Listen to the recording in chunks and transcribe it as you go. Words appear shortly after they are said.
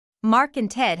Mark and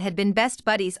Ted had been best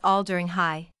buddies all during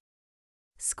high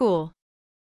school.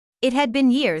 It had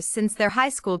been years since their high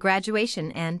school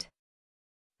graduation and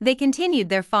they continued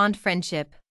their fond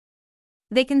friendship.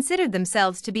 They considered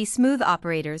themselves to be smooth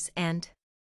operators and,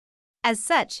 as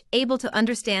such, able to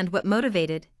understand what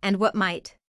motivated and what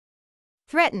might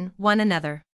threaten one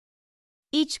another.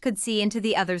 Each could see into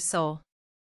the other's soul.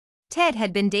 Ted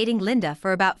had been dating Linda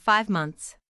for about 5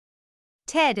 months.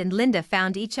 Ted and Linda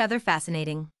found each other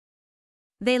fascinating.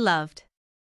 They loved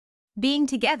being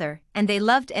together and they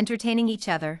loved entertaining each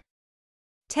other.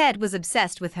 Ted was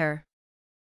obsessed with her.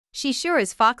 "She sure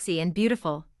is foxy and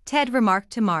beautiful," Ted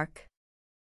remarked to Mark.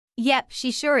 "Yep,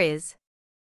 she sure is,"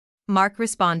 Mark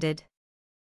responded.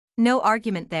 No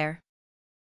argument there.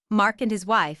 Mark and his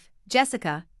wife,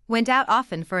 Jessica, went out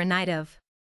often for a night of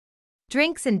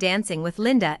drinks and dancing with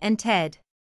Linda and Ted.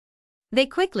 They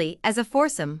quickly, as a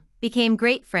foursome, became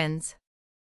great friends.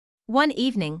 One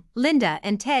evening, Linda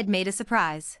and Ted made a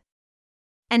surprise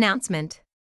announcement.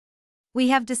 "We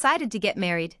have decided to get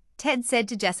married," Ted said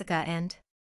to Jessica and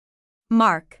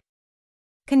Mark.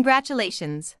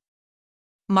 "Congratulations,"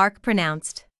 Mark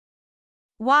pronounced.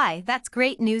 "Why, that's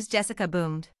great news," Jessica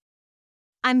boomed.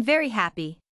 "I'm very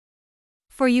happy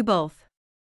for you both.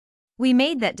 We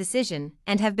made that decision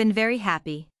and have been very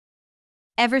happy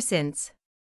ever since."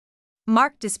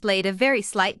 Mark displayed a very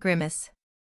slight grimace.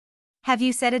 "Have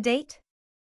you set a date?"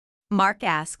 Mark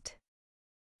asked.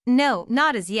 "No,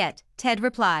 not as yet," Ted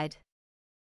replied.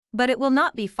 "But it will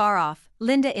not be far off,"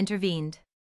 Linda intervened.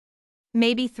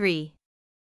 "Maybe 3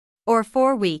 or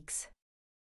 4 weeks.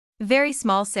 Very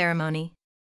small ceremony.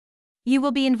 You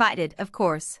will be invited, of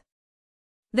course."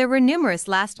 There were numerous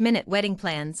last-minute wedding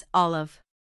plans, all of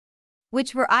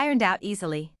which were ironed out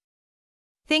easily.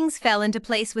 Things fell into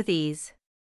place with ease.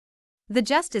 The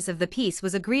justice of the peace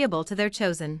was agreeable to their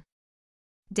chosen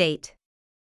date.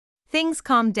 Things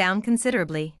calmed down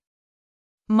considerably.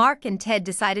 Mark and Ted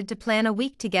decided to plan a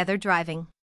week together driving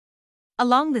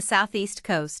along the southeast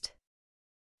coast.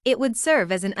 It would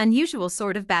serve as an unusual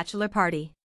sort of bachelor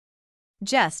party.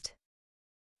 Just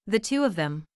the two of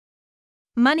them.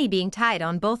 Money being tight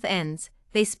on both ends,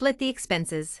 they split the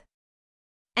expenses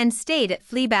and stayed at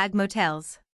Fleabag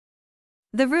motels.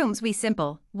 The rooms were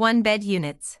simple, 1-bed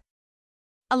units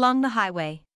along the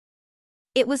highway.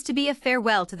 It was to be a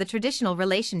farewell to the traditional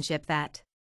relationship that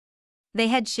they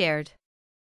had shared.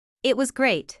 It was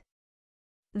great.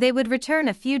 They would return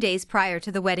a few days prior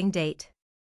to the wedding date.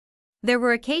 There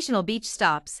were occasional beach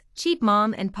stops, cheap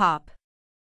mom and pop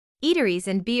eateries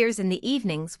and beers in the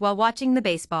evenings while watching the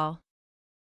baseball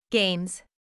games.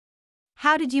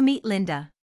 "How did you meet Linda?"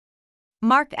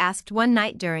 Mark asked one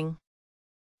night during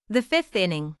the 5th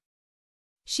inning.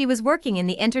 "She was working in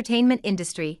the entertainment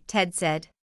industry," Ted said,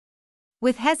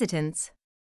 with hesitance.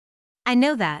 "I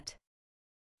know that.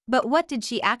 But what did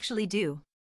she actually do?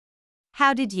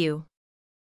 How did you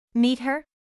meet her?"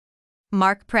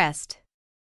 Mark pressed.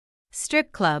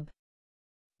 "Strip club.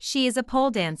 She is a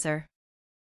pole dancer.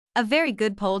 A very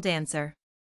good pole dancer,"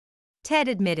 Ted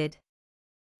admitted.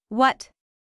 "What?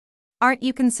 Aren't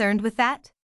you concerned with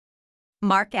that?"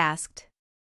 Mark asked.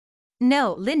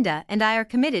 "No, Linda and I are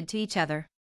committed to each other.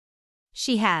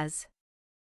 She has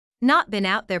not been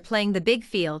out there playing the big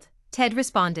field," Ted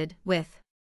responded, with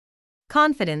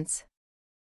confidence.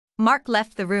 Mark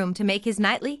left the room to make his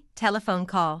nightly telephone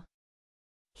call.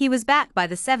 He was back by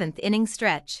the 7th inning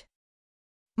stretch.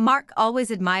 Mark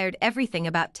always admired everything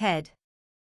about Ted.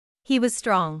 He was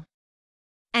strong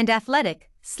and athletic,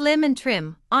 slim and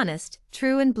trim, honest,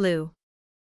 true and blue.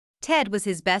 Ted was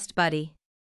his best buddy.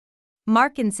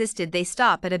 Mark insisted they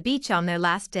stop at a beach on their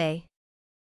last day.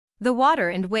 The water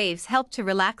and waves helped to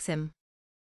relax him.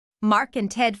 Mark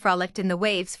and Ted frolicked in the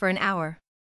waves for an hour.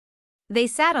 They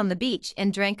sat on the beach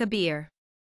and drank a beer.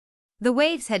 The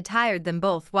waves had tired them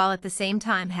both while at the same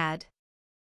time had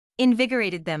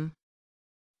invigorated them.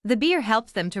 The beer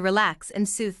helped them to relax and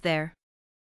soothe their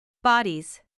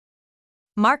bodies.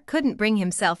 Mark couldn't bring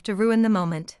himself to ruin the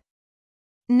moment.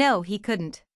 No, he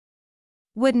couldn't.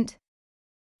 Wouldn't.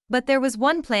 But there was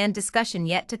one planned discussion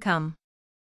yet to come.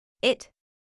 It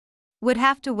would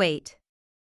have to wait.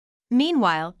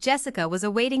 Meanwhile, Jessica was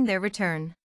awaiting their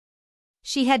return.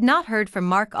 She had not heard from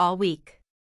Mark all week.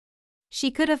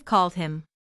 She could have called him,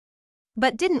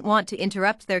 but didn't want to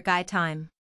interrupt their guy time.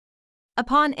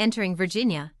 Upon entering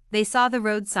Virginia, they saw the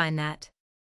road sign that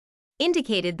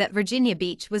indicated that Virginia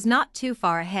Beach was not too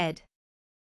far ahead.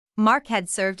 Mark had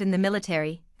served in the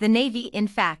military, the Navy in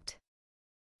fact.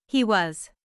 He was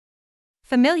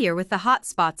familiar with the hot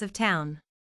spots of town.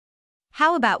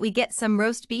 "How about we get some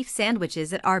roast beef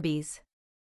sandwiches at Arby's?"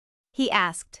 he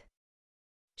asked.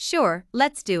 Sure,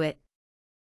 let's do it.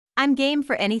 I'm game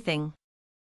for anything,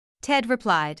 Ted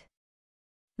replied.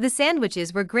 The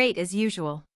sandwiches were great as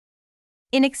usual.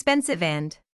 Inexpensive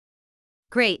and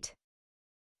great.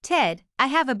 Ted, I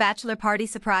have a bachelor party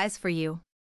surprise for you.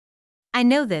 I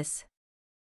know this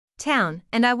town,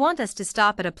 and I want us to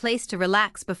stop at a place to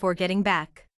relax before getting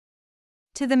back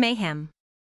to the mayhem.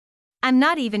 I'm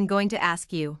not even going to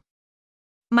ask you.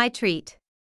 My treat.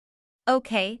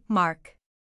 Okay, Mark.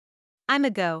 I'm a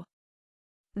go.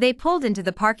 They pulled into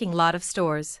the parking lot of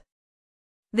stores.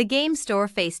 The game store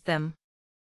faced them.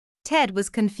 Ted was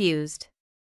confused.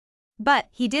 But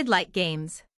he did like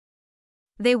games.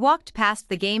 They walked past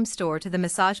the game store to the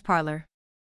massage parlor.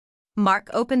 Mark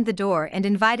opened the door and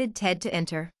invited Ted to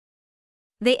enter.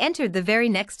 They entered the very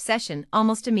next session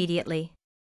almost immediately.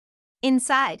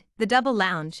 Inside the double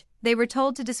lounge, they were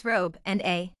told to disrobe, and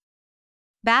a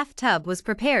bathtub was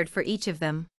prepared for each of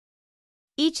them.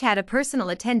 Each had a personal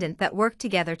attendant that worked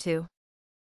together to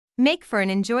make for an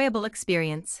enjoyable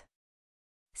experience.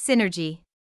 Synergy.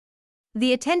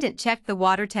 The attendant checked the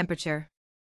water temperature.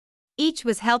 Each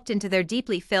was helped into their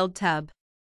deeply filled tub.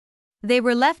 They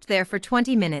were left there for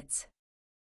 20 minutes.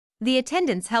 The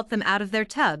attendants helped them out of their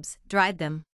tubs, dried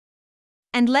them,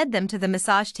 and led them to the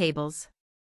massage tables.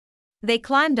 They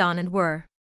climbed on and were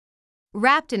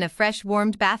wrapped in a fresh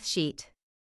warmed bath sheet.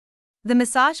 The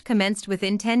massage commenced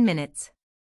within 10 minutes.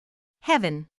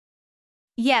 Heaven.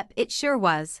 Yep, it sure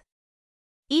was.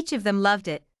 Each of them loved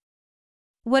it.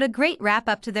 What a great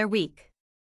wrap-up to their week.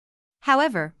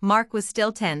 However, Mark was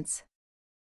still tense.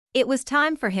 It was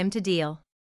time for him to deal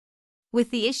with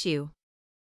the issue.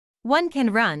 One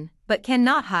can run, but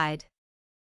cannot hide.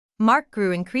 Mark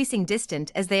grew increasing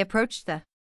distant as they approached the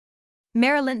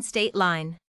Maryland state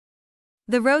line.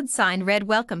 The road sign read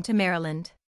 "Welcome to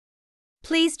Maryland.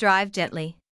 Please drive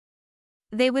gently."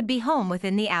 They would be home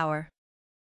within the hour.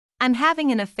 I'm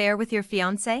having an affair with your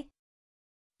fiancé?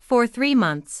 For 3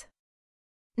 months.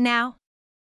 Now?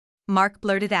 Mark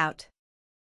blurted out.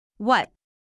 What?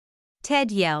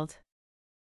 Ted yelled.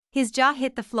 His jaw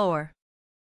hit the floor.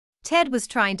 Ted was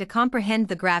trying to comprehend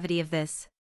the gravity of this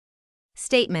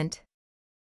statement.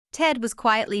 Ted was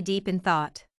quietly deep in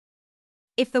thought.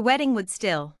 If the wedding would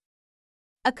still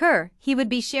occur, he would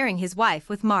be sharing his wife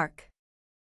with Mark.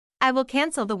 I will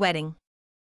cancel the wedding,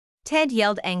 Ted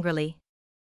yelled angrily.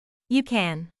 You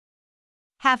can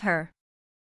have her.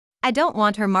 I don't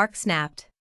want her, Mark snapped.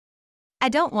 I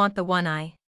don't want the one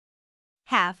I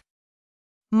have,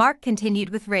 Mark continued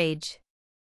with rage.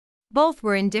 Both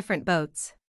were in different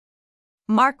boats.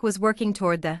 Mark was working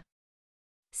toward the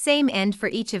same end for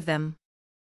each of them.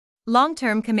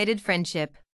 Long-term committed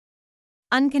friendship.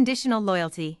 Unconditional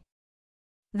loyalty.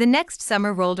 The next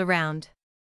summer rolled around.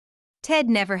 Ted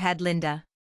never had Linda.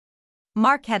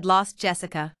 Mark had lost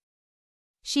Jessica.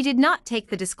 She did not take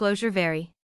the disclosure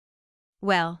very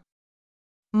well.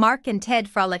 Mark and Ted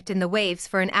frolicked in the waves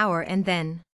for an hour and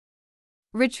then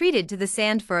retreated to the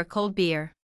sand for a cold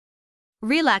beer.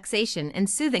 Relaxation and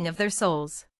soothing of their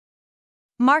souls.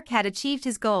 Mark had achieved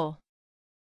his goal.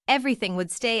 Everything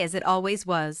would stay as it always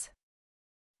was.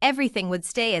 Everything would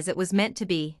stay as it was meant to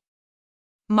be.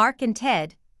 Mark and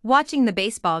Ted, watching the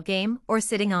baseball game or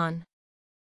sitting on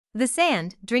the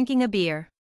sand, drinking a beer.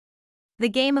 The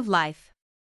game of life.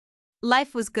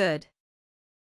 Life was good.